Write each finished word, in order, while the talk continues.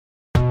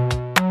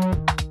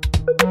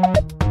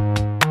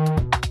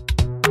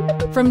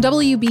From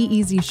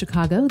WBEZ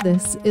Chicago,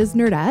 this is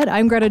Nerdette.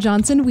 I'm Greta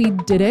Johnson. We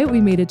did it.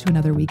 We made it to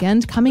another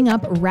weekend. Coming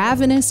up,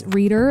 ravenous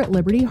reader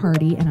Liberty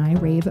Hardy and I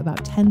rave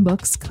about 10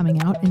 books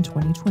coming out in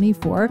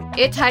 2024.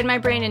 It tied my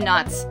brain in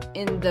knots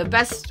in the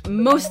best,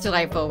 most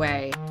delightful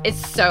way.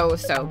 It's so,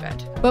 so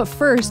good. But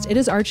first, it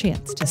is our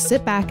chance to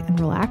sit back and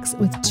relax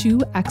with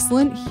two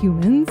excellent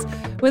humans.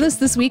 With us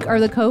this week are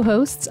the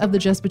co-hosts of the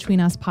Just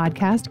Between Us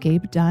podcast,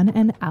 Gabe Dunn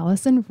and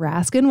Allison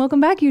Raskin. Welcome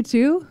back, you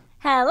two.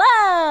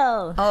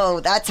 Hello.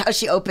 Oh, that's how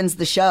she opens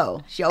the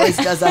show. She always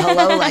does a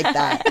hello like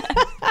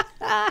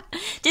that.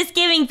 Just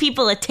giving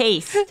people a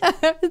taste.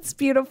 It's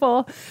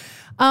beautiful.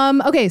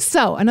 Okay,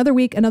 so another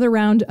week, another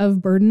round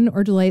of Burden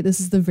or Delight. This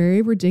is the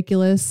very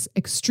ridiculous,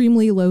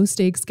 extremely low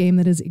stakes game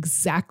that is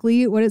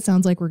exactly what it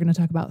sounds like. We're going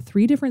to talk about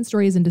 3 different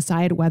stories and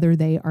decide whether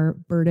they are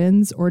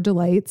burdens or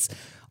delights.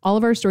 All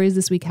of our stories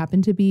this week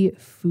happen to be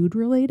food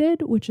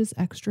related, which is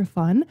extra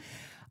fun.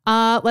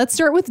 Let's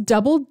start with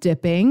double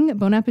dipping.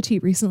 Bon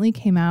Appetit recently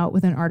came out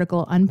with an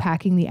article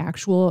unpacking the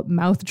actual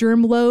mouth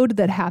germ load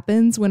that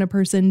happens when a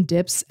person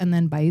dips and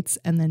then bites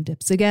and then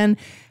dips again.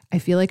 I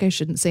feel like I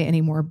shouldn't say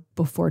any more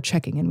before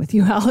checking in with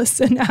you,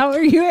 Allison. How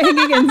are you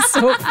hanging in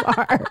so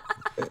far?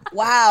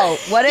 Wow,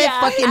 what a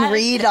fucking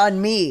read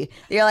on me.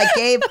 You're like,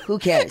 Gabe, who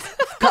cares?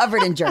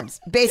 Covered in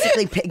germs.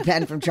 Basically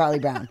Pigpen from Charlie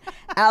Brown.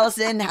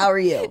 Allison, how are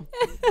you?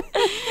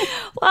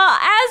 Well,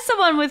 as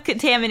someone with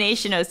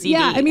contamination OCD,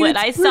 Yeah, I mean, when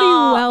I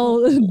saw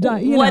well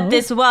done, what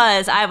this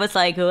was, I was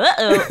like,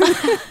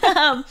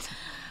 uh-oh.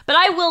 But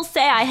I will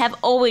say I have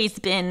always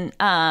been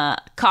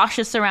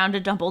cautious around a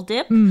double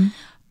dip.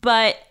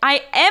 But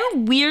I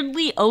am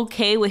weirdly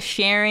okay with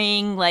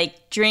sharing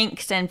like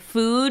drinks and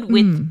food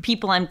with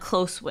people I'm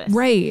close with.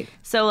 Right.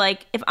 So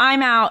like if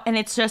I'm out and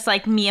it's just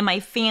like me and my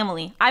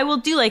family, I will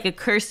do like a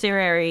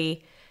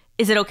cursory,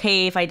 is it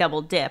okay if I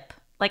double dip?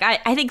 Like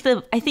I think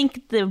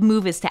the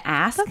move is to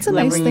ask. That's a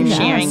nice thing you're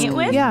to sharing ask. it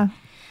with. Yeah.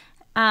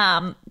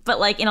 But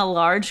like in a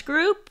large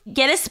group,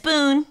 get a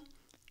spoon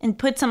and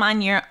put some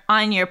on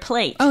your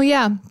plate. Oh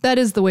yeah, that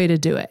is the way to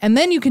do it. And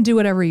then you can do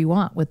whatever you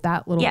want with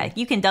that little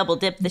You can double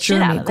dip the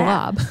shit out of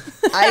glob.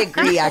 that. I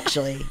agree,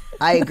 actually.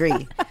 I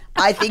agree.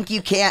 I think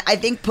you can't. I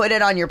think put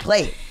it on your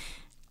plate.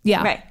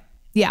 Yeah. Right.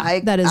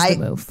 Yeah, that is the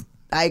move.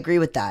 I agree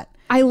with that.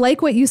 I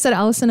like what you said,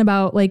 Allison,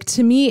 about like,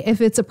 to me,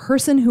 if it's a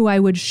person who I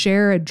would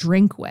share a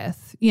drink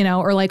with, you know,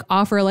 or like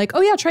offer like,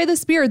 oh yeah, try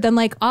this beer, then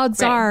like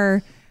odds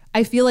are,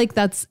 I feel like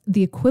that's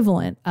the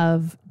equivalent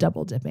of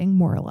double dipping,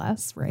 more or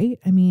less, right?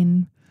 I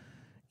mean,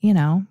 you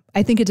know,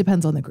 I think it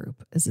depends on the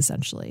group is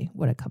essentially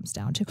what it comes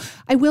down to.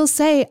 I will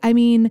say, I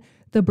mean,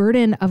 the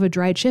burden of a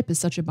dry chip is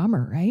such a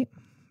bummer, right?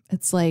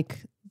 It's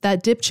like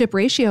that dip chip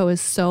ratio is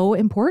so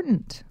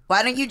important.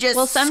 Why don't you just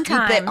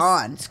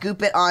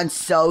scoop it on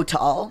so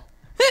tall?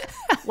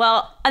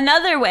 Well,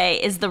 another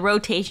way is the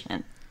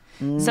rotation.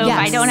 So if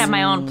I don't have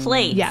my own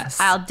plate,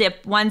 I'll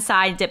dip one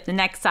side, dip the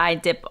next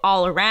side, dip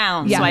all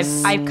around. Yes.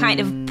 So I've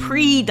kind of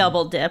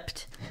pre-double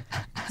dipped.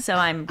 So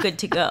I'm good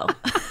to go.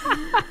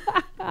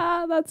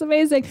 That's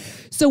amazing.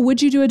 So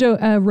would you do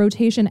a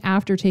rotation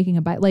after taking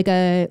a bite, like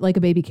a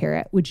baby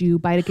carrot? Would you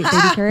bite a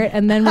baby carrot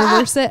and then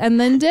reverse it and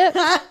then dip?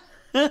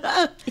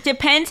 It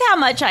depends how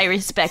much I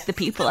respect the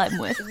people I'm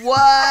with.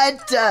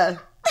 What?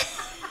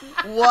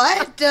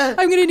 What? I'm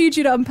going to need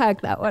you to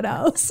unpack that one,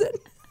 Allison.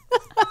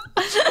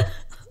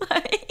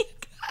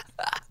 Like,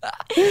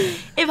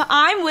 if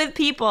I'm with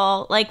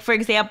people, like for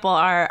example,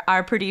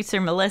 our producer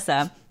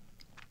Melissa,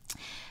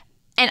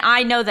 and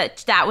I know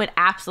that would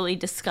absolutely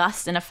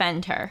disgust and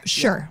offend her.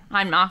 Sure.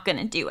 I'm not going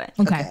to do it.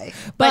 Okay.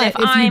 But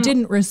if you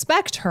didn't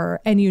respect her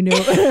and you knew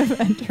it would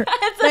offend her,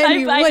 then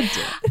you would do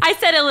it. I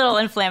said a little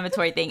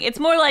inflammatory thing. It's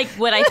more like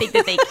what I think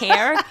that they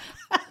care.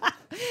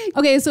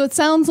 Okay, so it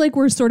sounds like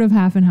we're sort of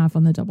half and half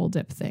on the double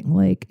dip thing.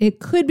 Like it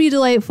could be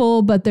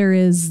delightful, but there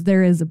is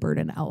a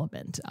burden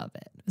element of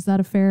it. Is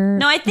that a fair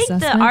No, I think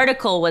assessment? the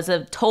article was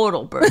a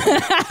total burden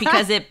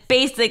because it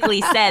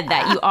basically said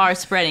that you are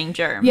spreading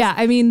germs. Yeah,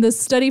 I mean, the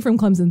study from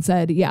Clemson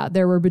said,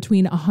 there were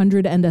between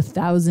 100 and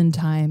 1,000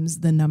 times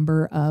the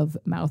number of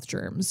mouth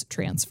germs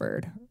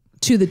transferred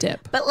to the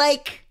dip. But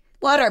like,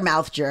 what are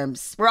mouth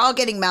germs? We're all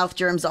getting mouth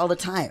germs all the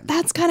time.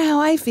 That's kind of how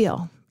I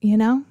feel, you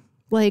know?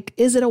 Like,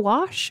 is it a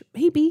wash?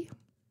 Maybe.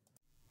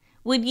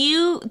 Would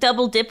you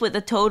double dip with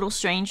a total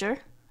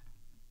stranger?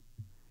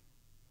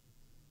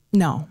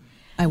 No,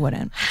 I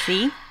wouldn't.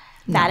 See?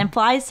 That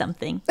implies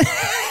something.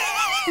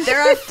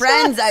 There are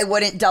friends I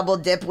wouldn't double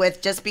dip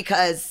with just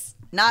because,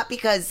 not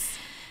because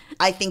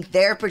I think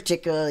they're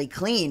particularly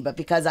clean, but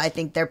because I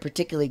think they're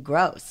particularly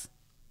gross.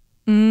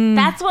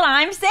 That's what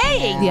I'm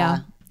saying.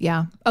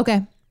 Yeah.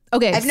 Okay.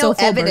 I have no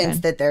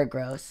evidence that they're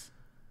gross.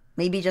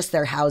 Maybe just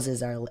their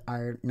houses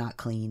are not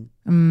clean.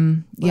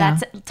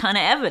 That's a ton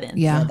of evidence.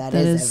 Yeah, that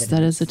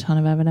is a ton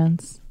of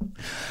evidence.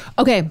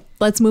 Okay,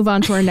 let's move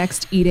on to our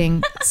next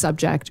eating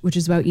subject, which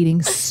is about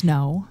eating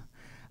snow.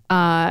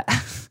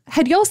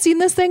 Had y'all seen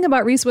this thing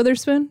about Reese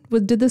Witherspoon?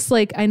 Did this,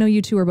 like, I know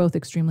you two are both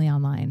extremely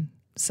online,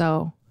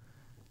 so.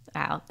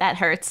 Wow, that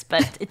hurts,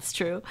 but it's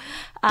true.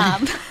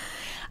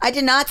 I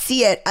did not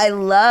see it. I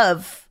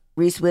love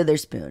Reese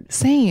Witherspoon.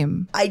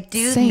 Same. I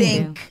do Same.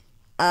 think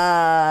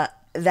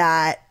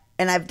that,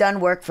 and I've done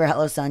work for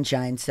Hello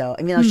Sunshine, so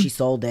I mean, she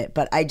sold it,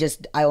 but I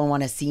don't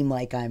want to seem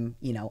like I'm,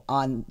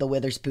 on the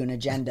Witherspoon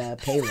agenda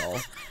payroll.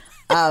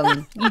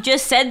 You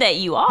just said that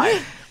you are.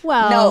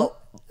 Well,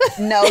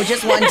 No,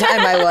 just one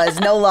time I was,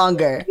 no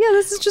longer. yeah,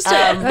 this is just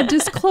a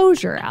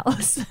disclosure,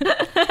 Alice.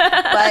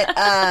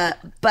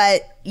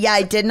 But yeah,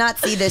 I did not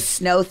see this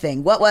snow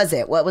thing. What was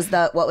it? What was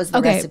the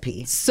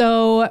recipe?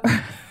 So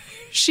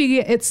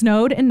it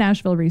snowed in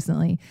Nashville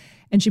recently,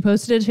 and she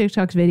posted a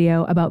TikTok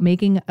video about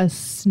making a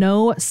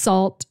snow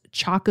salt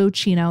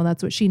chocochino.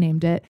 That's what she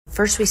named it.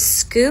 First, we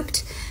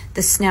scooped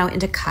the snow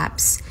into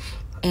cups,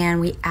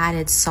 and we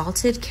added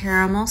salted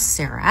caramel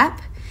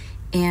syrup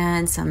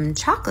and some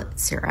chocolate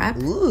syrup,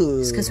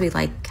 just because we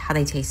like how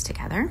they taste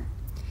together.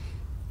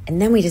 And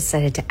then we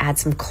decided to add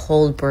some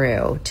cold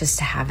brew just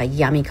to have a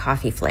yummy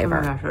coffee flavor.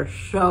 Oh my gosh, they're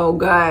so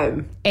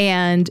good.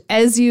 And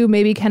as you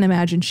maybe can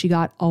imagine, she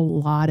got a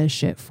lot of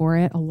shit for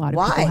it. A lot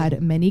of people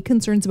had many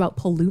concerns about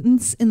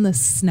pollutants in the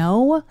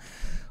snow,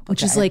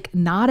 which is like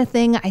not a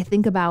thing I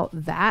think about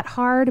that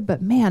hard.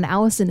 But man,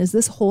 Allison, is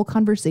this whole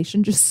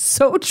conversation just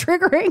so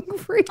triggering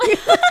for you?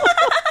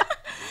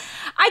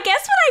 I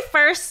guess when I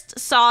first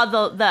saw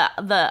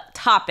the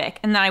topic,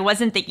 and then I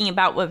wasn't thinking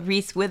about what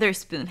Reese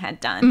Witherspoon had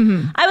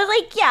done, I was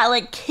like, yeah,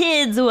 like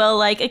kids will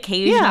like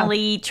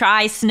occasionally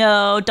try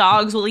snow,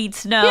 dogs will eat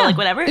snow, like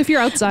whatever. If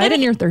you're outside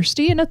and you're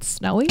thirsty and it's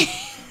snowy.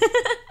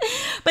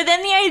 But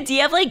then the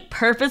idea of like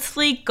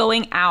purposely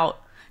going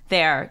out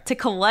there to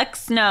collect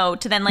snow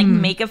to then like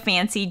make a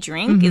fancy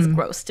drink is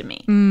gross to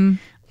me.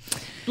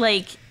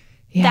 Like...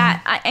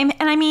 Yeah.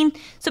 I mean,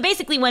 so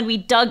basically when we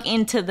dug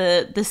into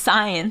the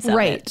science of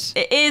it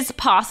is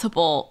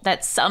possible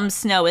that some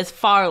snow is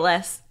far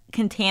less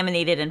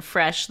contaminated and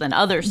fresh than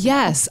other snow.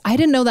 Yes. I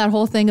didn't know that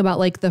whole thing about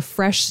like the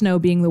fresh snow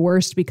being the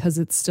worst because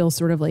it's still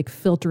sort of like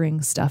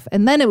filtering stuff.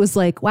 And then it was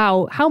like,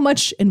 wow, how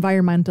much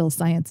environmental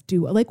science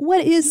like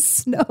what is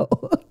snow?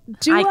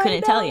 I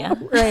couldn't tell you.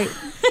 Right.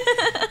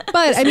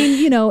 But I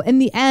mean, in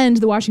the end,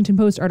 the Washington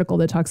Post article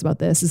that talks about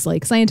this is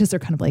like scientists are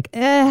kind of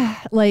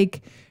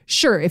like,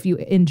 sure, if you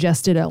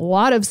ingested a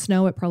lot of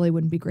snow, it probably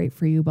wouldn't be great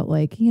for you. But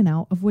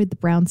avoid the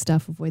brown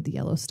stuff, avoid the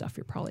yellow stuff.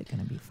 You're probably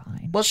going to be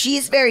fine. Well,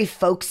 she's very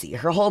folksy.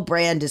 Her whole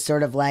brand is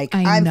sort of like,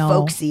 I'm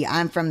folksy.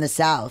 I'm from the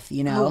South,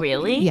 Oh,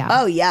 really? Yeah.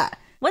 Oh, yeah.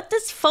 What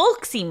does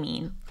folksy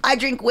mean? I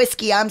drink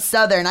whiskey. I'm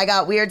Southern. I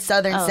got weird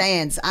Southern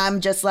sayings.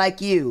 I'm just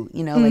like you,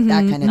 like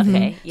that kind of thing.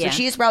 Okay, yeah. So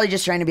she's probably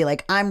just trying to be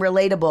like, I'm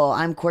relatable.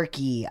 I'm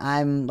quirky.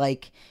 I'm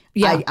like...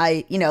 Yeah.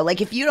 I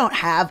like if you don't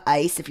have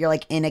ice, if you're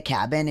like in a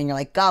cabin and you're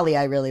like, golly,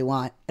 I really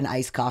want an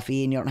iced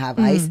coffee and you don't have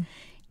ice,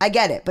 I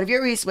get it. But if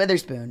you're Reese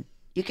Witherspoon,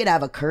 you could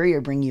have a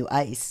courier bring you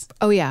ice.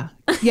 Oh, yeah.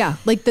 Yeah.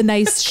 Like the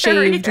nice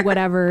shaved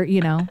whatever,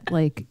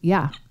 like,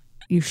 yeah,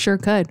 you sure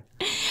could.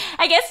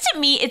 I guess to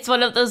me, it's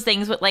one of those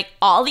things with like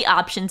all the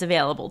options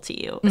available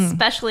to you,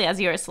 especially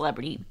as you're a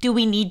celebrity. Do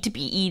we need to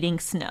be eating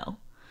snow?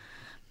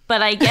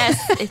 But I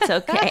guess it's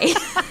okay.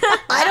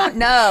 I don't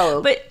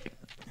know.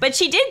 But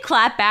she did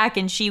clap back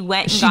and she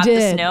went and got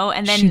the snow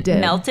and then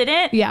melted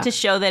it to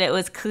show that it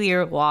was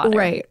clear water.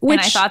 Right. And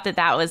I thought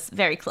that was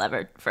very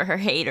clever for her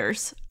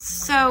haters.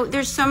 So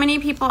there's so many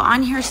people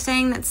on here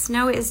saying that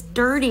snow is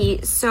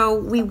dirty. So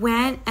we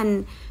went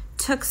and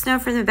took snow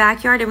from the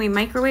backyard and we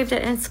microwaved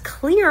it and it's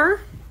clear.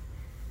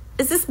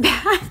 Is this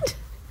bad?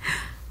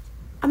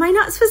 Am I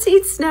not supposed to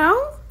eat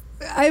snow?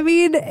 I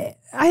mean,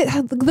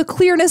 the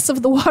clearness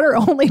of the water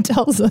only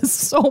tells us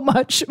so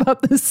much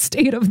about the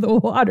state of the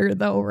water,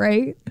 though,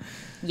 right?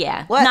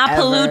 Yeah. Whatever. Not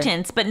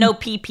pollutants, but no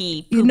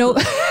pee-pee.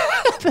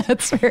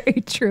 That's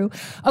very true.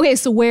 Okay,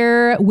 so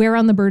where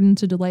on the burden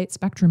to delight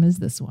spectrum is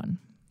this one?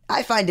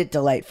 I find it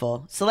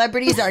delightful.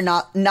 Celebrities are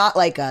not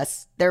like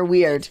us. They're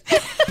weird.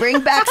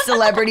 Bring back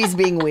celebrities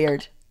being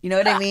weird. You know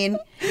what I mean?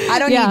 I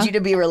don't need you to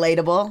be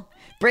relatable.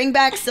 Bring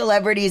back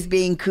celebrities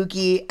being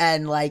kooky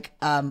and like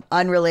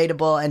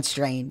unrelatable and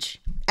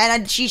strange.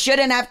 And she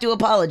shouldn't have to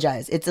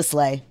apologize. It's a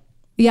slay.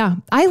 Yeah,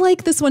 I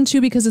like this one too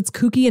because it's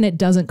kooky and it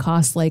doesn't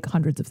cost like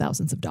hundreds of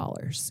thousands of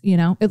dollars.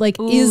 It like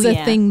is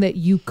a thing that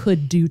you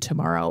could do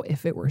tomorrow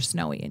if it were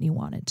snowy and you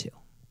wanted to.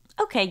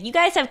 Okay, you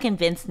guys have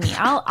convinced me.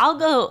 I'll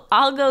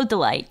go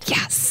delight.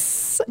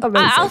 Yes,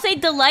 I'll say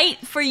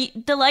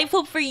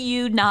delightful for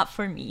you, not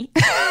for me.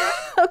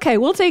 Okay,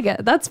 we'll take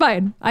it. That's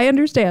fine. I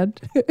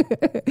understand.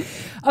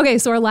 Okay,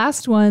 so our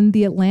last one,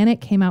 The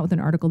Atlantic came out with an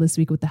article this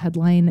week with the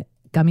headline,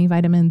 "Gummy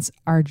vitamins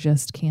are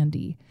just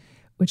candy,"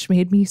 which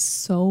made me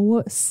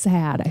so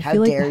sad. I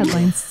feel like the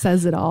headline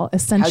says it all.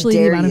 Essentially,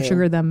 the amount of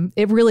sugar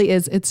it really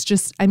is. It's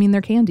just,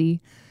 they're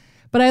candy.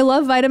 But I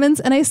love vitamins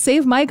and I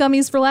save my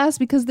gummies for last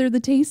because they're the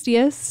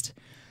tastiest.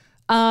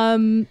 I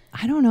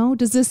don't know.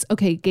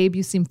 Okay, Gabe,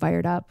 you seem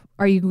fired up.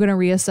 Are you going to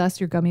reassess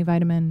your gummy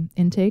vitamin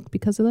intake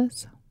because of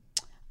this?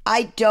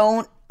 I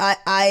don't.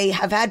 I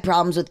have had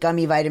problems with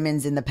gummy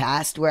vitamins in the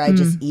past where I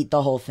just eat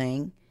the whole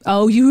thing.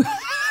 Oh, you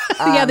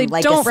Yeah, they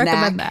like don't a snack.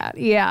 recommend that.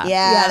 Yeah.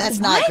 Yeah, that's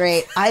not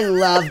great. I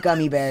love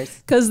gummy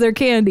bears. Because they're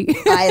candy.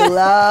 I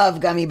love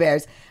gummy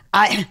bears.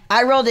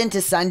 I rolled into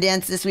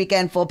Sundance this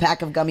weekend, full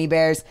pack of gummy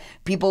bears.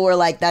 People were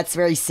like, that's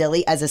very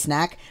silly as a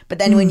snack. But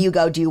then when you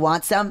go, do you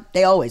want some?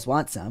 They always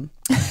want some.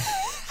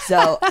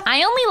 So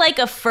I only like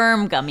a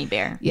firm gummy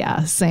bear.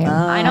 Yeah, same.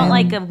 I don't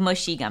like a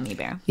mushy gummy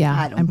bear.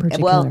 Yeah, I'm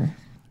particular. Well,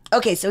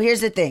 okay, so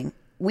here's the thing.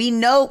 We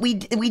know we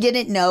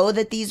didn't know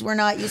that these were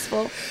not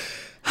useful.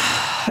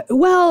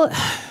 Well,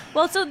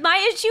 so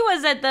my issue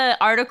was that the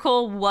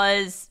article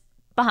was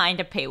behind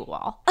a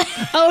paywall.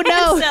 oh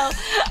no. So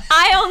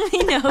I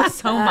only know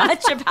so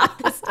much about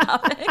this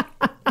topic.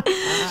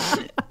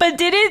 But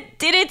did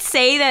it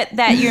say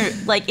that you're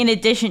like, in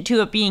addition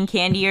to it being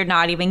candy, you're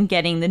not even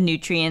getting the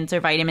nutrients or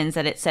vitamins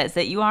that it says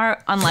that you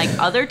are, unlike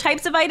other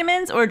types of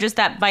vitamins, or just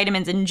that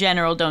vitamins in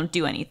general don't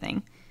do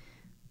anything?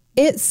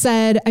 It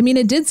said, I mean,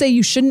 it did say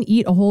you shouldn't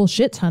eat a whole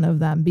shit ton of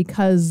them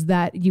because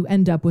that you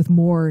end up with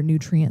more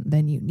nutrient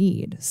than you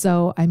need.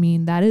 So, I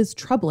mean, that is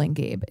troubling,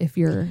 Gabe, if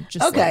you're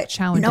just like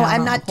chowing down. No,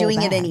 I'm on not a whole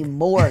doing it bag.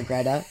 anymore,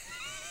 Greta.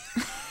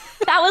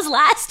 That was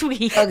last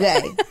week.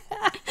 Okay.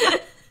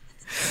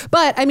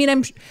 But I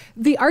mean,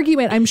 the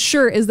argument I'm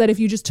sure is that if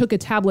you just took a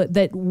tablet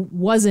that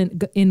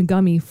wasn't in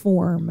gummy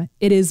form,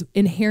 it is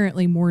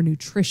inherently more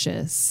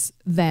nutritious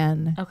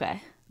than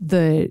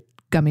the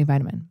gummy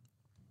vitamin.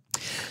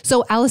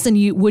 So, Allison,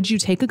 would you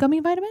take a gummy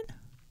vitamin?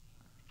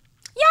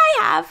 Yeah, I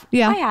have.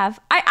 Yeah. I have.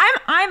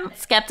 I'm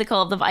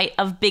skeptical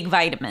of big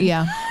vitamins.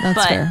 Yeah,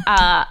 that's fair.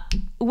 But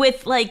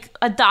with like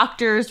a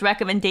doctor's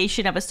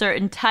recommendation of a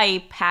certain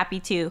type,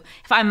 happy to.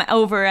 If I'm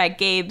over at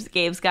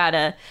Gabe's got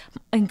a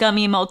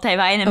gummy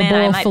multivitamin. A bowl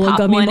I might full pop of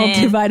gummy one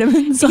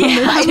multivitamins.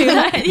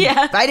 in.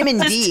 Yeah. Vitamin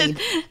D.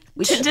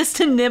 Just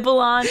to nibble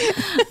on.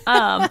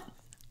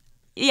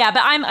 Yeah,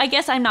 but I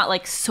guess I'm not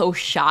like so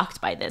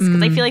shocked by this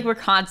because I feel like we're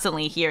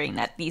constantly hearing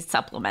that these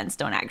supplements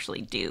don't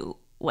actually do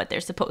what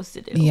they're supposed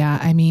to do. Yeah,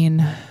 I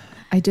mean,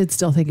 I did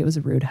still think it was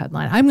a rude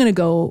headline. I'm going to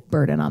go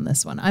Burden on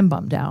this one. I'm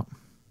bummed out.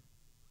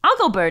 I'll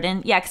go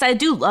Burden. Yeah, because I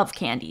do love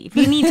candy. If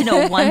you need to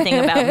know one thing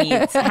about me,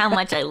 it's how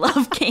much I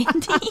love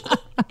candy.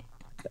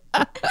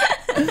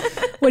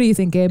 What do you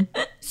think, Gabe?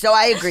 So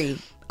I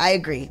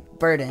agree.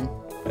 Burden.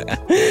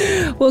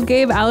 Well,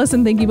 Gabe,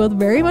 Allison, thank you both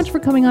very much for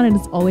coming on, and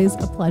it's always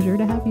a pleasure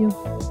to have you.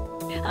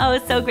 Oh,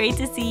 it's so great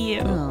to see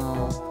you.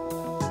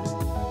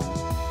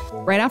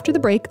 Right after the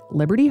break,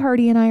 Liberty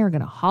Hardy and I are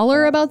going to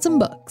holler about some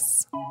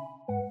books.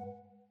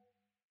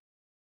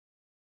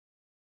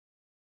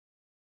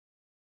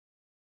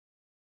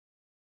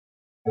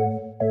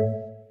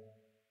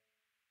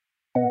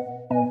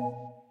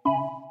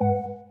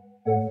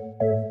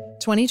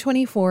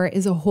 "2024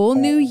 is a whole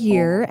new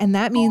year, and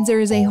that means there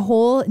is a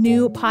whole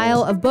new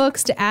pile of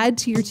books to add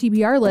to your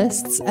TBR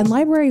lists and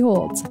library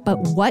holds. But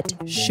what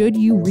should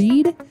you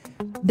read?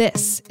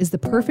 This is the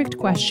perfect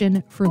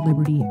question for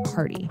Liberty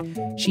Hardy.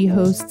 She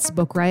hosts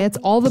Book Riot's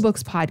All the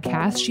Books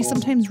podcast. She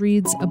sometimes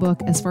reads a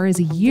book as far as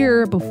a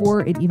year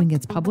before it even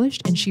gets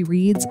published, and she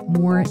reads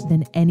more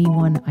than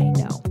anyone I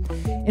know.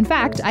 In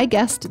fact, I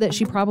guessed that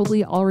she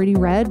probably already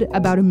read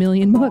about 1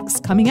 million books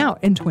coming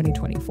out in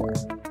 2024.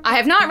 I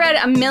have not read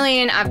 1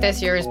 million of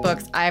this year's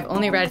books. I've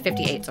only read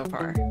 58 so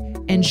far.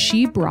 And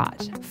she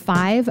brought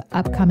 5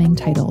 upcoming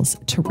titles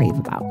to rave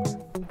about.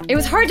 It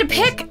was hard to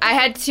pick. I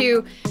had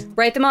to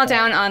write them all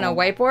down on a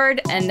whiteboard,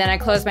 and then I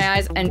closed my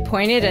eyes and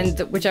pointed, and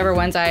whichever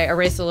ones I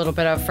erased a little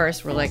bit of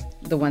first were like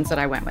the ones that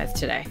I went with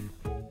today.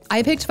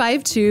 I picked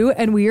 5 too,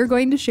 and we are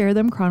going to share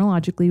them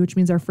chronologically, which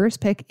means our first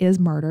pick is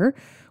Martyr,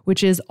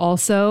 which is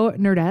also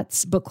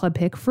Nerdette's book club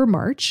pick for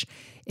March.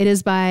 It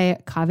is by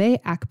Kaveh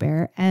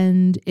Akbar,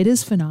 and it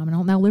is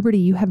phenomenal. Now, Liberty,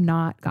 you have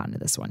not gotten to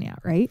this one yet,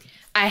 right?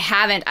 I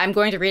haven't. I'm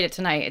going to read it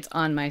tonight. It's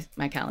on my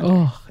calendar.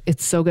 Oh,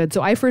 it's so good.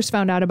 So I first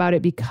found out about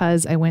it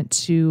because I went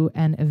to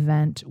an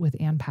event with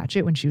Ann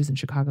Patchett when she was in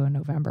Chicago in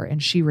November,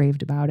 and she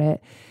raved about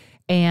it.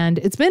 And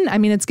it's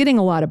getting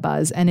a lot of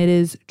buzz, and it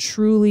is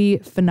truly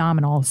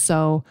phenomenal.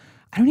 So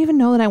I don't even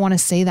know that I want to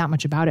say that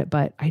much about it,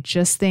 but I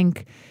just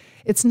think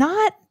it's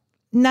not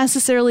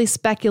necessarily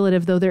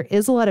speculative, though there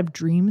is a lot of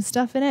dream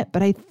stuff in it.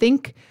 But I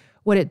think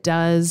what it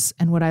does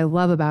and what I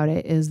love about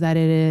it is that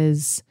it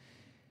is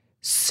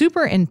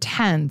super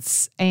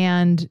intense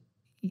and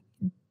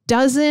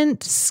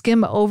doesn't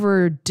skim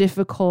over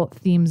difficult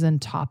themes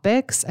and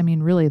topics. I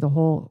mean, really, the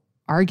whole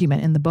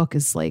argument in the book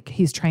is like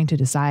he's trying to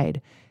decide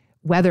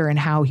whether and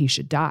how he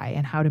should die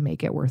and how to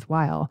make it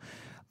worthwhile.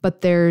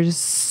 But there's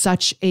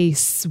such a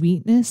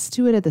sweetness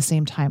to it at the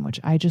same time, which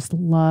I just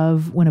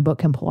love when a book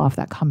can pull off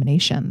that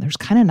combination. There's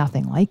kind of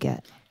nothing like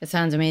it. It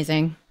sounds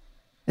amazing.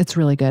 It's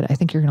really good. I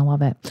think you're going to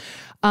love it.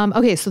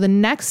 Okay, so the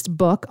next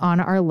book on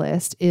our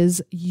list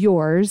is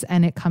yours,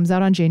 and it comes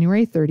out on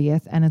January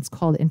 30th, and it's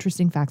called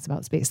Interesting Facts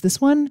About Space.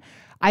 This one,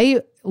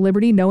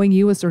 Liberty, knowing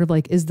you, was sort of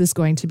like, is this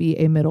going to be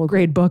a middle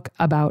grade book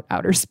about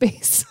outer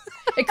space?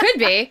 It could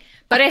be,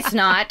 but it's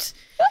not.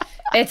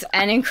 It's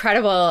an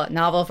incredible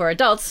novel for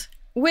adults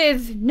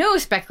with no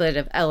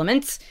speculative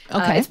elements.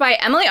 Okay. It's by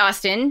Emily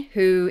Austin,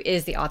 who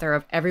is the author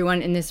of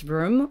Everyone in This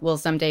Room Will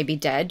Someday Be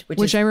Dead, which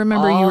is I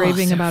remember you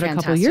raving about fantastic.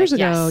 a couple years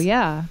ago. Yes.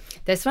 Yeah.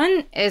 This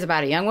one is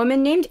about a young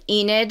woman named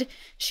Enid.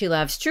 She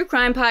loves true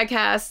crime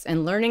podcasts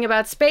and learning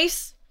about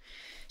space.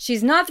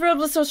 She's not thrilled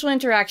with social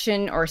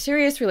interaction or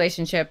serious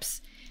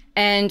relationships,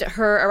 and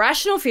her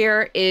irrational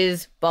fear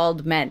is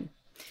bald men.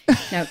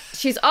 Now,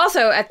 she's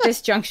also at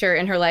this juncture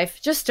in her life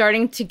just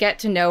starting to get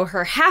to know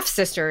her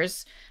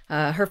half-sisters.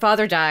 Her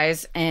father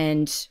dies,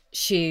 and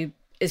she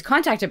is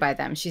contacted by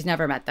them. She's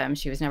never met them.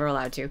 She was never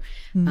allowed to.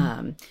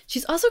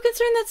 She's also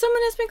concerned that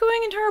someone has been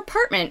going into her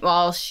apartment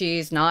while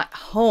she's not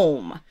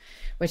home,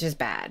 which is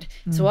bad.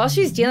 So while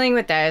she's dealing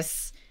with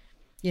this,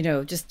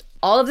 just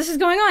all of this is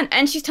going on,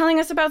 and she's telling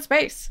us about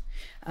space.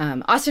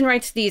 Austin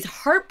writes these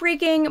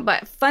heartbreaking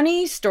but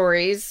funny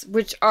stories,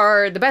 which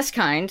are the best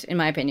kind, in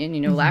my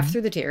opinion, laugh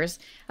through the tears,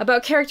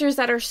 about characters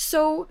that are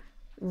so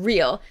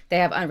real. They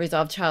have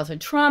unresolved childhood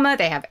trauma,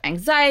 they have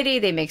anxiety,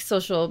 they make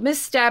social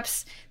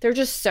missteps. They're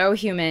just so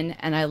human,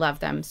 and I love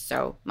them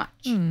so much.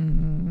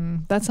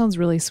 That sounds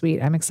really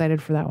sweet. I'm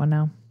excited for that one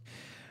now.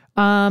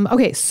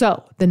 Okay,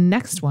 so the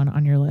next one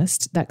on your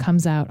list that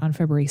comes out on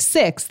February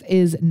 6th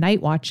is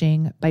Night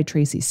Watching by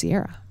Tracy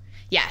Sierra.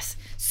 Yes.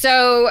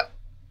 So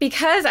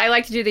because I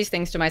like to do these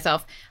things to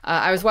myself,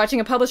 I was watching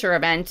a publisher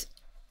event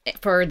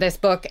for this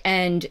book,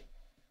 and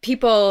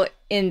people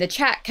in the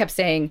chat kept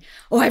saying,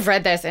 "Oh, I've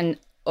read this," and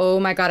 "Oh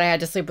my God, I had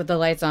to sleep with the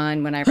lights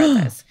on when I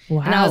read this."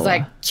 Wow. And I was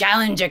like,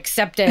 challenge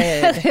accepted.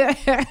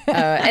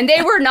 And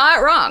they were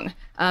not wrong.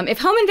 If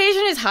home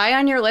invasion is high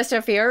on your list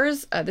of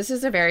fears, this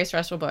is a very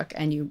stressful book,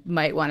 and you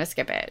might want to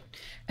skip it.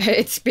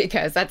 It's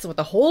because that's what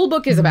the whole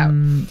book is about.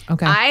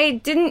 Okay.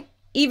 I didn't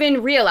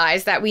even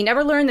realize that we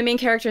never learned the main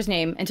character's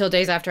name until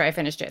days after I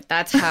finished it.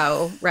 That's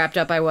how wrapped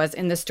up I was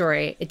in the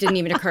story. It didn't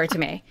even occur to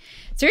me.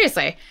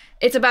 Seriously.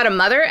 It's about a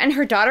mother and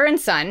her daughter and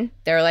son.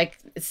 They're like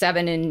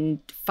 7 and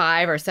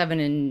 5 or 7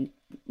 and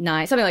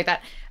 9, something like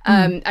that.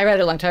 I read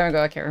it a long time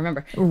ago. I can't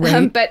remember.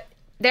 Right. But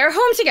they're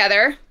home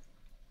together.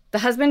 The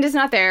husband is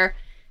not there.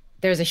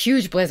 There's a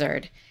huge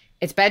blizzard.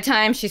 It's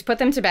bedtime. She's put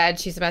them to bed.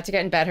 She's about to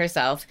get in bed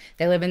herself.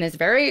 They live in this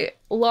very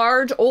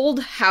large old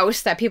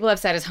house that people have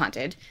said is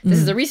haunted. This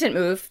is a recent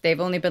move.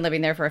 They've only been living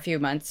there for a few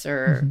months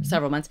or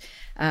several months.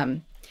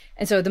 And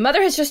so the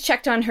mother has just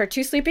checked on her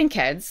 2 sleeping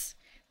kids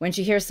when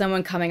she hears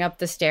someone coming up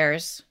the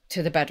stairs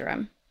to the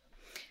bedroom.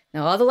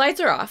 Now, all the lights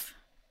are off,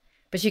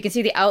 but she can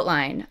see the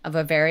outline of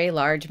a very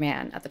large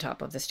man at the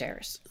top of the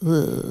stairs.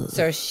 Ugh.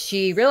 So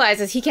she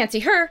realizes he can't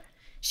see her.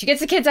 She gets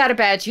the kids out of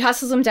bed. She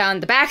hustles them down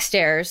the back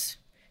stairs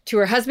to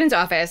her husband's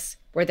office,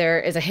 where there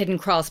is a hidden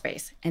crawl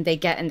space, and they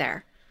get in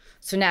there.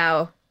 So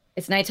now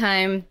it's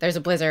nighttime. There's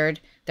a blizzard.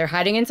 They're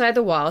hiding inside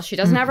the wall. She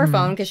doesn't have her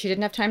phone because she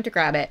didn't have time to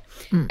grab it.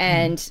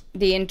 And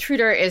the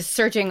intruder is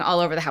searching all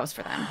over the house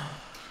for them.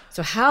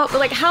 So how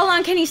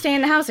long can he stay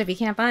in the house if he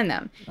can't find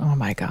them? Oh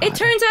my God. It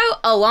turns out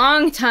a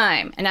long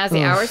time. And as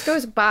the hours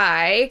goes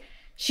by,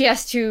 she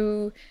has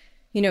to,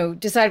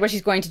 decide what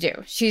she's going to do.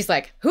 She's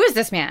like, who is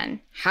this man?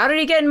 How did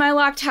he get in my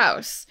locked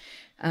house?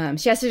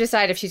 She has to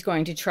decide if she's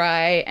going to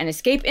try and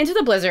escape into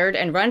the blizzard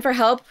and run for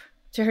help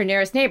to her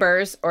nearest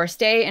neighbors, or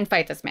stay and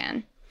fight this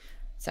man.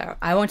 So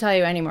I won't tell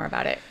you any more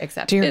about it,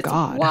 except Dear it's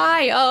God.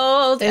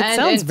 wild. It and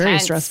sounds very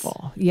intense.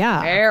 stressful.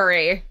 Yeah.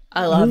 Very.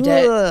 I loved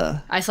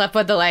it. I slept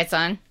with the lights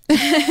on.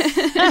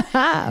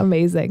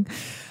 Amazing.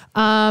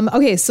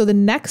 Okay, so the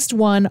next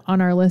one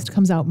on our list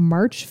comes out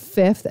March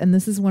 5th, and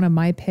this is one of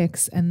my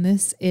picks, and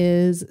this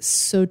is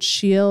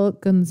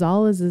Xochitl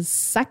Gonzalez's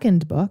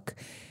second book,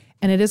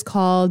 and it is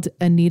called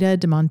Anita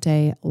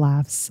DeMonte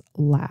Laughs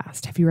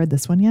Last. Have you read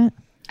this one yet?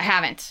 I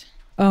haven't.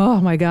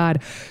 Oh my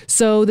God.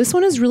 So this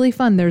one is really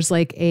fun. There's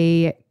like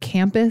a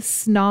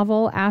campus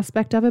novel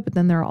aspect of it, but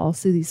then there are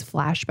also these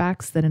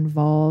flashbacks that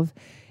involve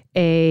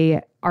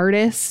a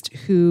artist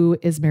who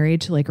is married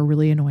to like a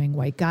really annoying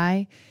white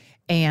guy,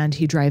 and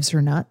he drives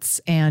her nuts,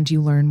 and you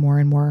learn more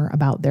and more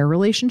about their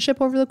relationship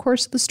over the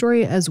course of the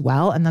story as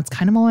well. And that's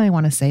kind of all I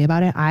want to say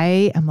about it.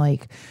 I am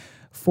like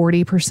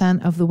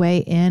 40% of the way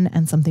in,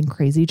 and something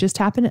crazy just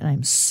happened, and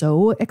I'm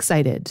so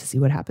excited to see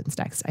what happens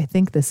next. I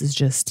think this is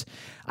just,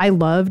 I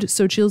loved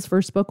Xochitl's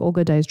first book,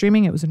 Olga Dies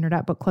Dreaming. It was a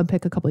Nerdette Book Club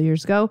pick a couple of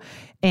years ago,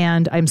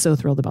 and I'm so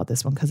thrilled about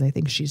this one because I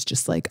think she's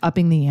just like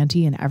upping the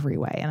ante in every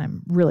way, and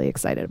I'm really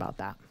excited about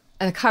that.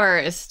 The cover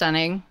is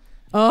stunning.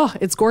 Oh,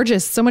 it's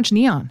gorgeous. So much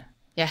neon.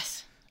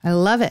 Yes. I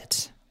love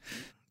it.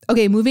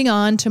 Okay, moving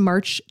on to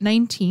March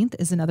 19th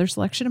is another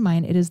selection of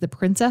mine. It is The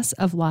Princess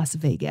of Las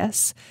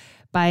Vegas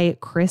by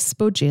Chris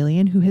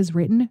Bojalian, who has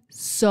written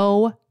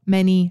so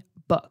many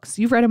books.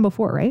 You've read him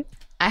before, right?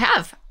 I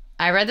have.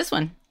 I read this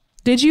one.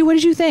 Did you? What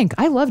did you think?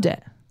 I loved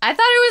it. I thought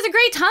it was a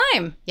great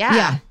time.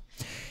 Yeah.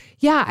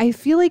 Yeah, I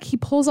feel like he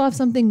pulls off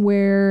something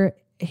where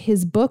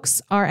his books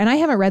are, and I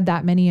haven't read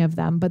that many of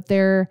them, but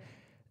they're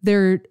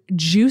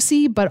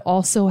juicy, but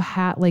also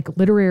like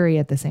literary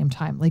at the same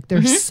time. Like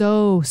they're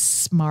so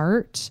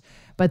smart,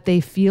 but they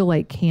feel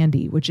like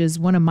candy, which is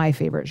one of my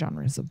favorite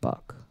genres of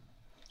book.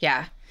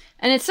 Yeah.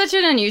 And it's such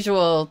an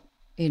unusual,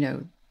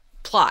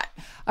 plot.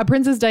 A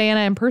Princess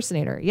Diana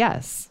impersonator.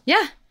 Yes.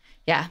 Yeah.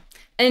 Yeah.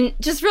 And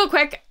just real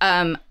quick,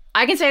 I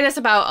can say this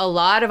about a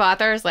lot of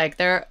authors. Like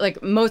they're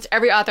like most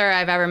every author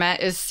I've ever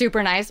met is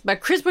super nice,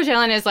 but Chris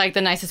Bohjalian is like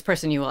the nicest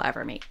person you will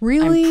ever meet.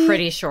 Really? I'm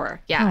pretty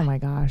sure. Yeah. Oh my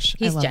gosh.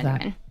 He's I love genuine.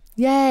 That.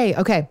 Yay.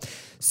 Okay.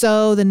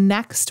 So the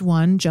next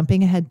one,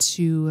 jumping ahead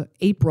to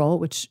April,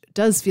 which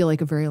does feel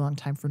like a very long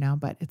time from now,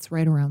 but it's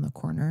right around the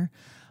corner.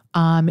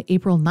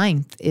 April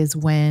 9th is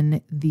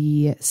when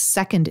the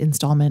second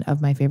installment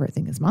of My Favorite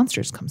Thing is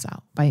Monsters comes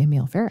out by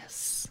Emil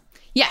Ferris.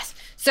 Yes.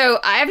 So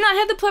I have not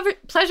had the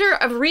pleasure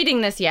of reading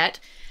this yet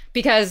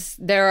because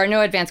there are no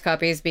advance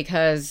copies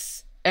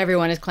because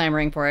everyone is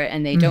clamoring for it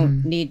and they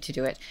don't need to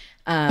do it.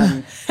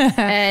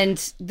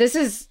 And this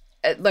is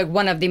like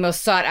one of the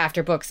most sought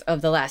after books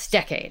of the last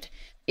decade.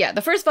 Yeah,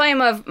 the first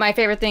volume of My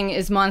Favorite Thing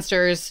is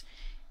Monsters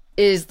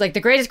is like the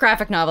greatest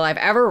graphic novel I've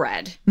ever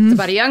read. It's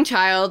about a young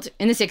child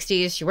in the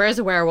 60s. She wears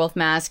a werewolf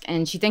mask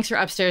and she thinks her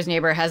upstairs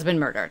neighbor has been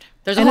murdered.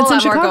 There's a whole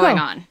lot more going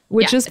on.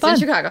 Which is fun.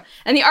 It's in Chicago.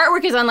 And the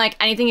artwork is unlike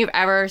anything you've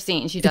ever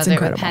seen. She does it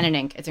with pen and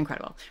ink. It's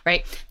incredible,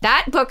 right?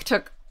 That book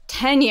took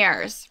 10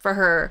 years for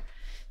her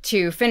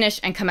to finish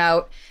and come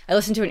out. I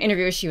listened to an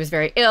interview. She was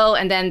very ill.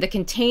 And then the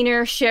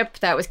container ship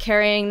that was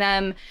carrying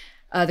them,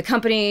 the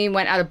company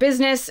went out of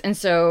business. And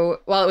so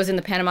while it was in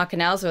the Panama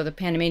Canal, so the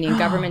Panamanian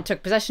government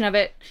took possession of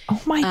it.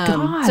 Oh my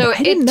God. So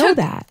I didn't know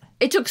that.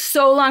 It took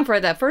so long for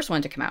the first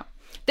one to come out.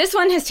 This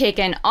one has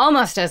taken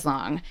almost as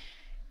long.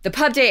 The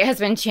pub date has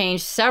been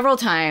changed several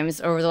times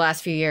over the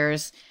last few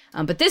years.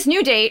 But this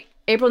new date,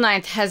 April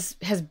 9th,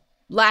 has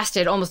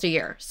lasted almost a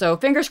year. So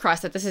fingers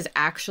crossed that this is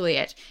actually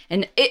it.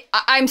 And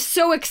I'm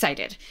so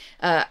excited.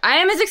 I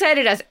am as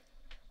excited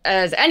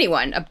as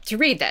anyone to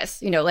read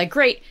this. You know, like,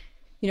 great.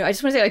 You know, I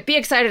just want to say, like, be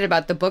excited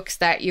about the books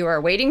that you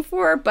are waiting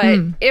for. But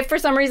if for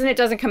some reason it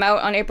doesn't come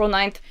out on April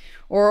 9th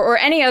or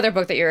any other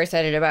book that you're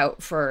excited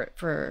about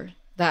for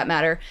that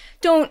matter,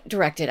 don't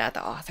direct it at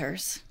the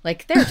authors.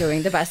 Like, they're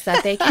doing the best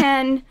that they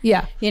can.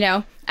 Yeah. You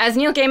know, as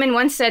Neil Gaiman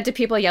once said to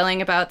people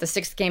yelling about the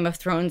 6th Game of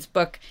Thrones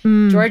book,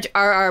 George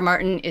R.R.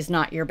 Martin is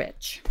not your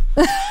bitch.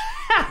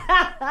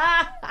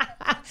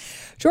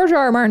 George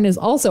R.R. Martin is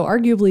also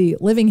arguably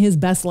living his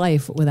best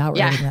life without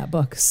writing that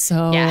book. So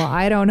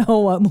I don't know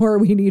what more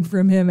we need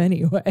from him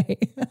anyway.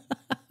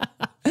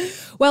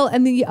 Well,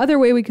 and the other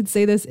way we could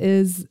say this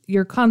is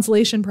your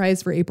consolation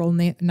prize for April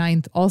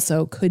 9th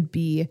also could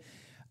be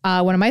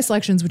one of my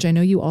selections, which I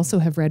know you also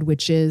have read,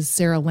 which is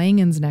Sarah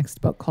Langen's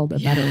next book called A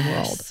Better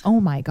World.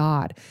 Oh my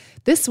God.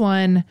 This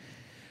one,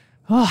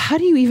 how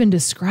do you even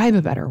describe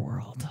A Better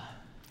World?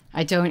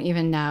 I don't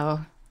even know.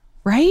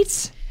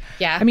 Right?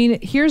 Yeah. I mean,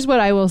 here's what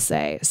I will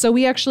say. So I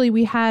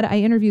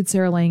interviewed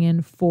Sarah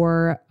Langen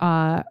for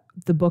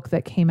the book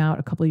that came out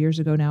a couple of years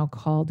ago now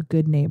called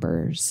Good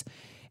Neighbors.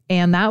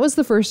 And that was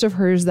the first of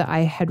hers that I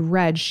had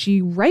read.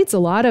 She writes a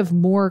lot of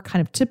more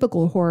kind of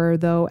typical horror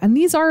though. And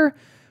these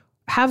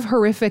have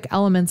horrific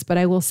elements, but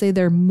I will say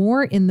they're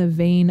more in the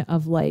vein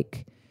of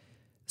like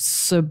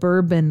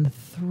suburban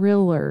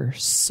thriller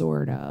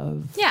sort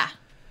of. Yeah.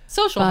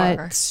 Social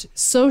horror.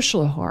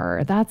 Social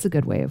horror. That's a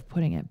good way of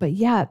putting it. But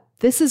yeah,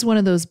 this is one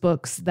of those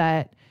books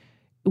that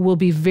will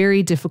be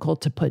very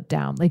difficult to put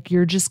down. Like,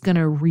 you're just going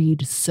to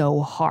read so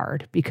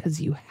hard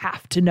because you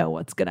have to know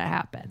what's going to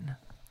happen.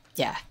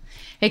 Yeah.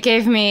 It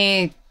gave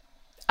me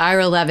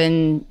Ira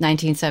Levin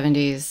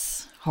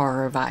 1970s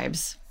horror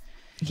vibes.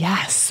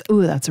 Yes.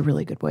 Ooh, that's a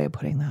really good way of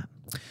putting that.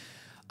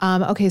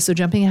 Okay, so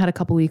jumping ahead a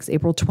couple weeks,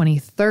 April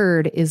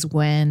 23rd is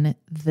when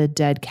The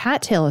Dead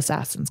Cattail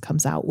Assassins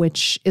comes out,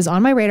 which is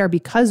on my radar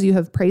because you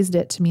have praised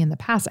it to me in the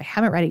past. I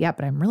haven't read it yet,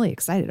 but I'm really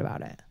excited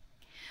about it.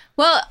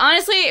 Well,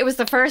 honestly, it was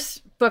the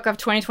first book of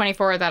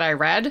 2024 that I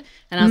read,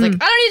 and I was like, I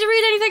don't need to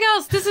read anything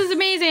else. This is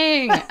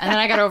amazing. And then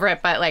I got over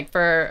it, but like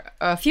for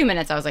a few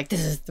minutes, I was like,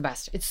 this is the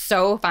best. It's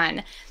so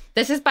fun.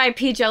 This is by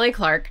P. Djeli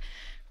Clark.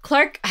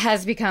 Clark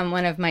has become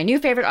one of my new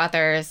favorite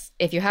authors.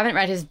 If you haven't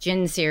read his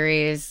Djinn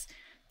series,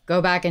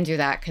 go back and do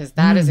that because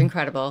that is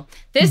incredible.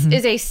 This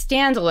is a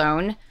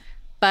standalone,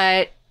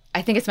 but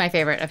I think it's my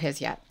favorite of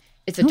his yet.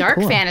 It's a dark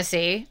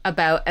fantasy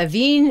about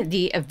Aveen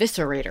the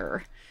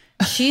Eviscerator.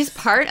 She's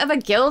part of a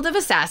guild of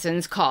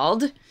assassins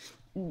called,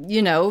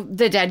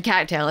 the Dead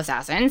Cattail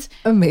Assassins.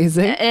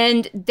 Amazing.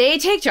 And they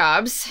take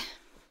jobs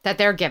that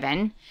they're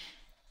given,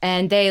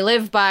 and they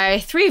live by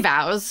 3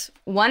 vows,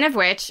 one of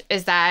which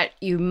is that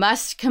you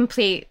must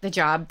complete the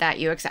job that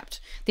you accept.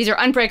 These are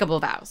unbreakable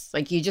vows.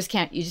 Like, you just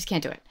can't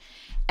do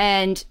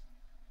it.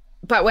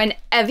 But when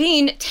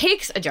Aveen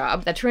takes a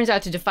job that turns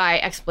out to defy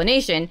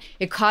explanation,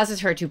 it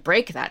causes her to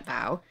break that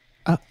vow,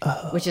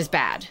 which is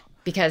bad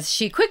because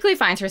she quickly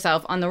finds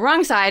herself on the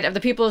wrong side of the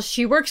people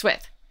she works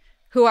with,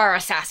 who are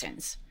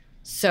assassins.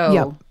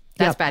 So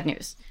that's bad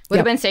news. Would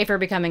have been safer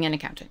becoming an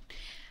accountant.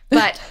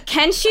 But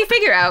can she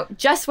figure out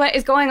just what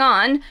is going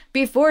on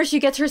before she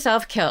gets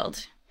herself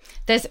killed?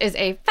 This is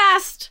a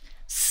fast,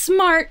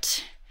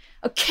 smart,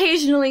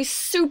 occasionally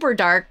super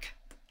dark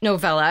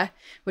novella,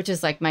 which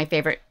is like my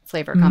favorite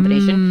flavor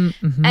combination.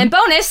 And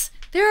bonus,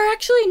 there are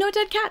actually no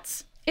dead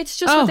cats. It's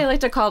just what they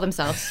like to call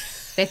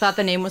themselves. They thought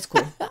the name was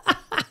cool.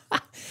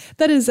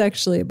 That is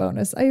actually a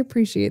bonus. I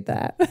appreciate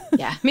that.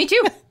 Yeah, me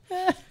too.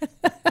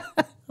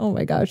 Oh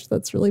my gosh,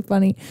 that's really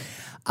funny.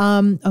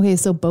 Okay,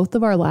 so both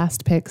of our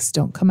last picks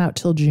don't come out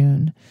till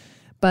June,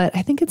 but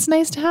I think it's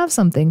nice to have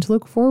something to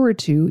look forward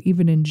to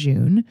even in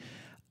June.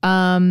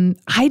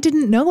 I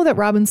didn't know that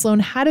Robin Sloan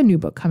had a new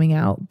book coming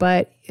out,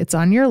 but it's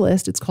on your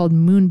list. It's called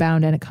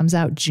Moonbound, and it comes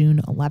out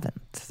June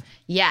 11th.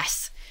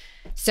 Yes.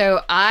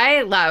 So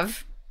I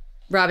love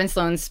Robin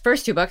Sloan's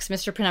first two books,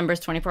 Mr.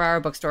 Penumbra's 24-Hour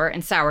Bookstore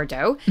and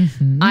Sourdough.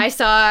 I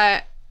saw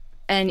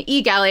an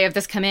e-galley of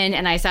this come in,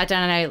 and I sat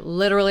down and I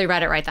literally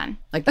read it right then.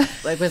 Like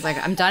was like,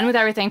 I'm done with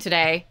everything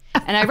today.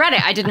 And I read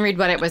it. I didn't read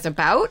what it was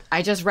about.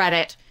 I just read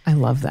it. I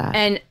love that.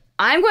 And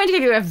I'm going to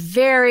give you a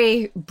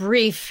very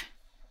brief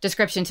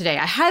description today.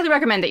 I highly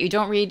recommend that you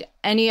don't read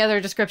any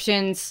other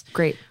descriptions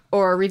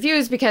or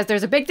reviews, because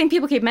there's a big thing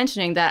people keep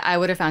mentioning that I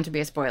would have found to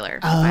be a spoiler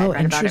if I had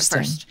read about it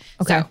first.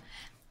 Okay. So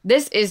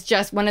this is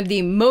just one of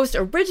the most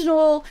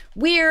original,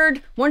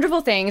 weird,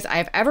 wonderful things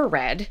I've ever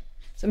read.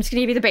 So I'm just going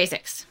to give you the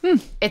basics.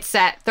 It's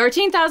set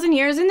 13,000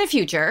 years in the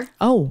future.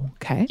 Oh,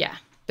 okay. Yeah.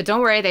 But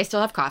don't worry, they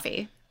still have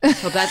coffee.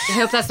 Hope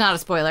that's not a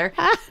spoiler.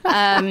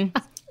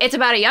 It's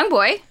about a young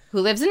boy who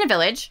lives in a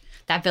village.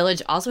 That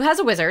village also has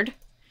a wizard.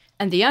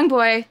 And the young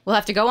boy will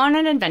have to go on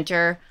an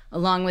adventure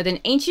along with an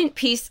ancient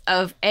piece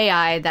of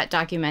AI that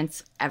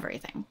documents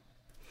everything.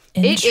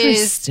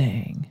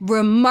 Interesting. It is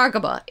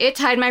remarkable. It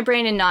tied my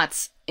brain in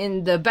knots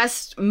in the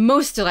best,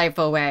 most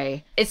delightful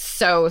way. It's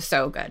so,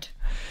 so good.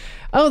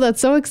 Oh,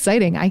 that's so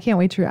exciting. I can't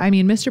wait to. I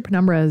mean, Mr.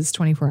 Penumbra's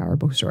 24-Hour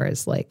Bookstore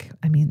is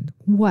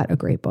what a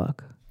great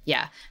book.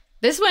 Yeah.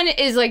 This one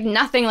is like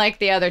nothing like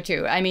the other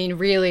two. I mean,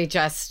 really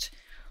just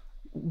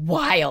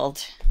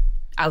wild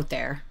out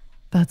there.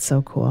 That's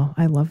so cool.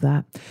 I love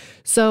that.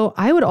 So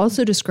I would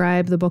also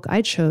describe the book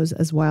I chose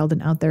as wild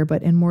and out there,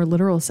 but in more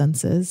literal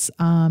senses.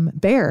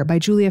 Bear by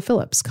Julia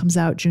Phillips comes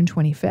out June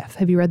 25th.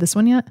 Have you read this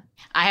one yet?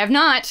 I have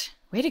not.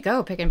 Way to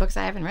go, picking books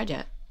I haven't read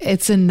yet.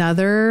 It's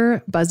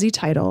another buzzy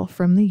title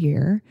from the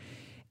year.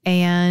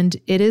 And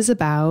it is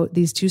about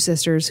these two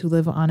sisters who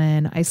live on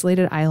an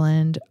isolated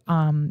island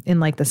in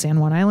like the San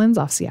Juan Islands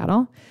off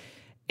Seattle.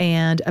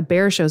 And a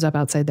bear shows up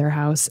outside their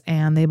house,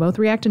 and they both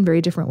react in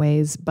very different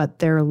ways, but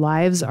their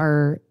lives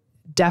are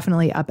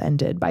definitely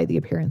upended by the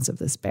appearance of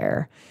this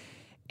bear.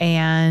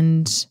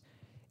 And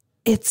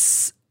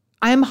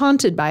I'm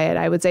haunted by it,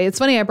 I would say. It's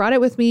funny, I brought it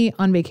with me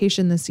on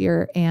vacation this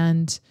year,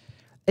 and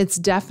it's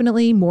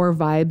definitely more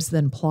vibes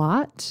than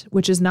plot,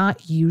 which is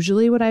not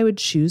usually what I would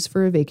choose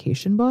for a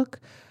vacation book,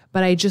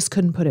 but I just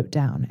couldn't put it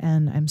down.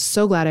 And I'm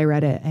so glad I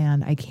read it,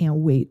 and I can't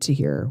wait to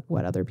hear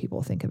what other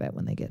people think of it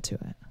when they get to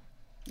it.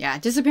 Yeah,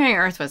 Disappearing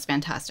Earth was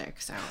fantastic.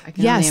 So I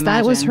can only Yes, imagine.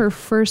 that was her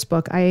first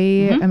book. I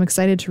am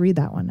excited to read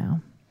that one now.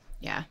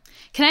 Yeah.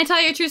 Can I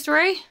tell you a true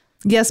story?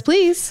 Yes,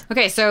 please.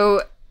 Okay,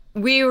 so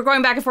we were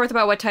going back and forth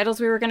about what titles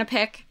we were going to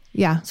pick.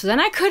 Yeah. So then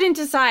I couldn't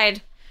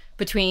decide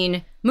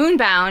between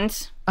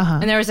Moonbound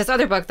and there was this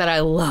other book that I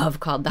love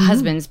called The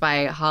Husbands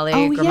by Holly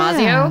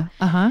Gramazio.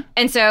 Yeah.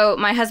 And so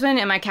my husband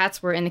and my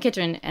cats were in the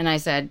kitchen, and I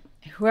said,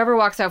 whoever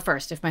walks out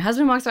first. If my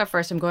husband walks out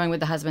first, I'm going with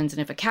The Husbands,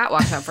 and if a cat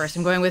walks out first,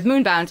 I'm going with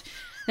Moonbound.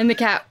 And the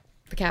cat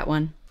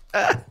won.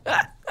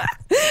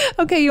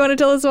 Okay, you want to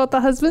tell us about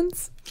The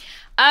Husbands?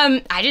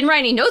 I didn't write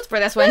any notes for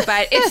this one,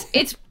 but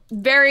it's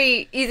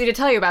very easy to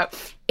tell you about.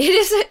 It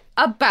is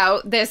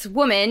about this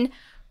woman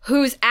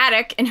whose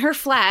attic in her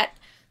flat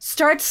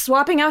starts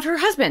swapping out her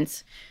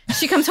husbands.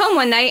 She comes home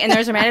one night and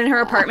there's a man in her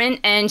apartment,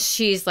 and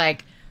she's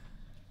like,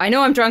 I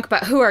know I'm drunk,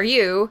 but who are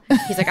you?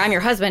 He's like, I'm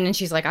your husband. And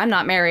she's like, I'm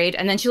not married.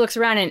 And then she looks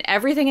around and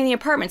everything in the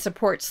apartment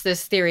supports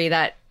this theory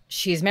that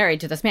she's married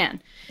to this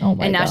man. Oh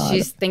my And now God.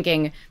 she's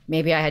thinking,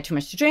 maybe I had too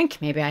much to drink.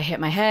 Maybe I hit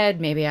my head.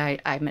 Maybe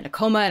I'm in a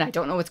coma and I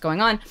don't know what's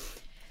going on.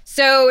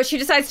 So she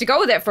decides to go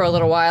with it for a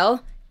little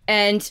while.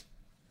 And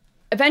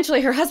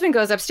eventually her husband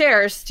goes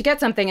upstairs to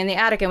get something in the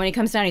attic. And when he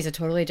comes down, he's a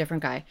totally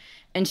different guy.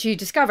 And she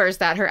discovers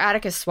that her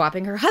attic is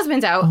swapping her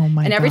husbands out. Oh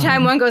my and every God.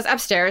 time one goes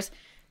upstairs,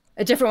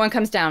 a different one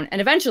comes down. And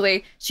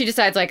eventually she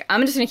decides, like,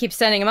 I'm just going to keep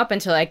sending them up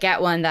until I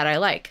get one that I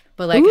like.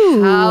 But, like,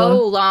 Ooh. how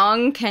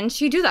long can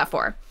she do that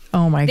for?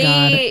 Oh my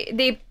God.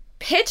 The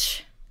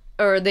pitch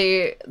or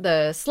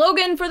the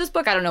slogan for this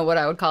book, I don't know what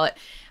I would call it,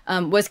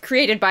 was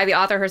created by the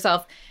author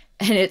herself.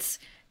 And it's,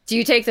 do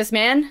you take this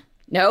man?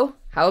 No.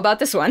 How about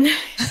this one?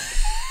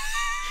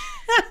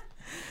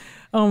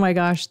 Oh my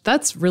gosh,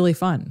 that's really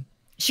fun.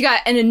 She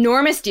got an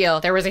enormous deal.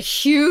 There was a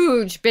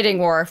huge bidding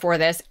war for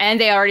this, and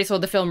they already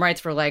sold the film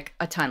rights for like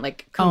a ton.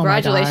 Like, Oh my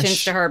congratulations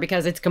gosh. to her,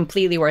 because it's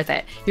completely worth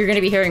it. You're going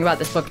to be hearing about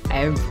this book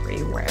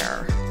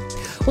everywhere.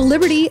 Well,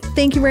 Liberty,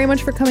 thank you very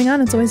much for coming on.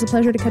 It's always a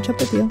pleasure to catch up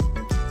with you.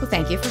 Well,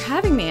 thank you for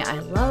having me. I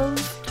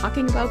love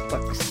talking about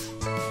books.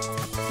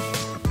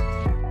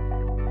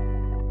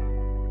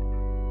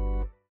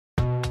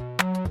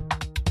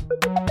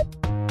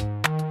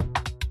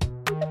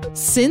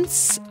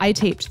 Since I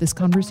taped this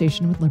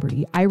conversation with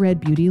Liberty, I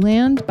read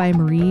Beautyland by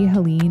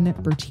Marie-Helene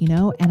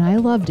Bertino, and I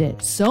loved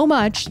it so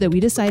much that we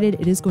decided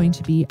it is going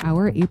to be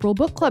our April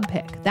book club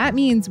pick. That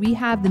means we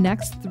have the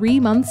next 3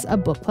 months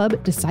of book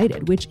club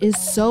decided, which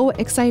is so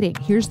exciting.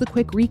 Here's the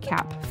quick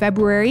recap.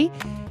 February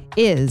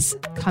is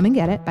Come and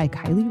Get It by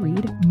Kylie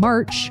Reed.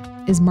 March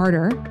is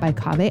Martyr by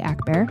Kaveh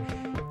Akbar.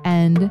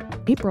 And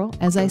April,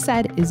 as I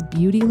said, is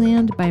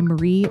Beautyland by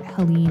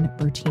Marie-Helene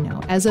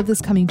Bertino. As of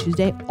this coming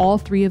Tuesday, all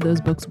 3 of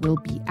those books will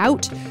be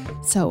out.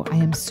 So I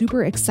am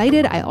super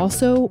excited. I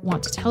also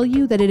want to tell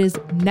you that it is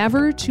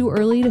never too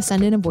early to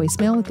send in a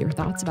voicemail with your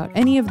thoughts about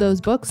any of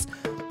those books.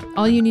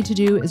 All you need to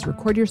do is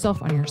record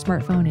yourself on your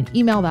smartphone and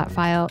email that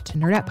file to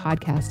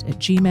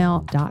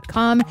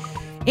nerdettepodcast@gmail.com.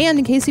 And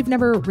in case you've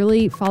never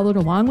really followed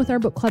along with our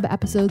book club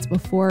episodes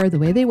before, the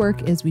way they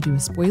work is we do a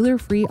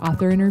spoiler-free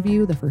author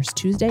interview the first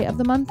Tuesday of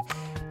the month.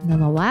 And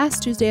then the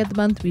last Tuesday of the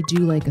month, we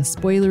do like a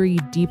spoilery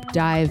deep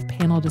dive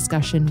panel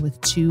discussion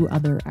with 2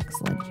 other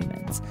excellent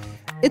humans.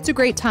 It's a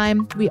great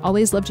time. We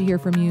always love to hear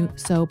from you,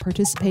 so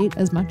participate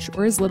as much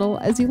or as little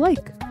as you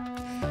like.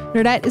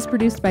 Nerdette is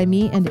produced by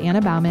me and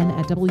Anna Bauman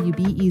at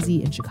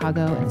WBEZ in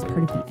Chicago and is part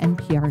of the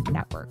NPR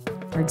network.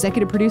 Our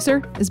executive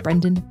producer is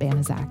Brendan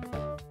Banaszak.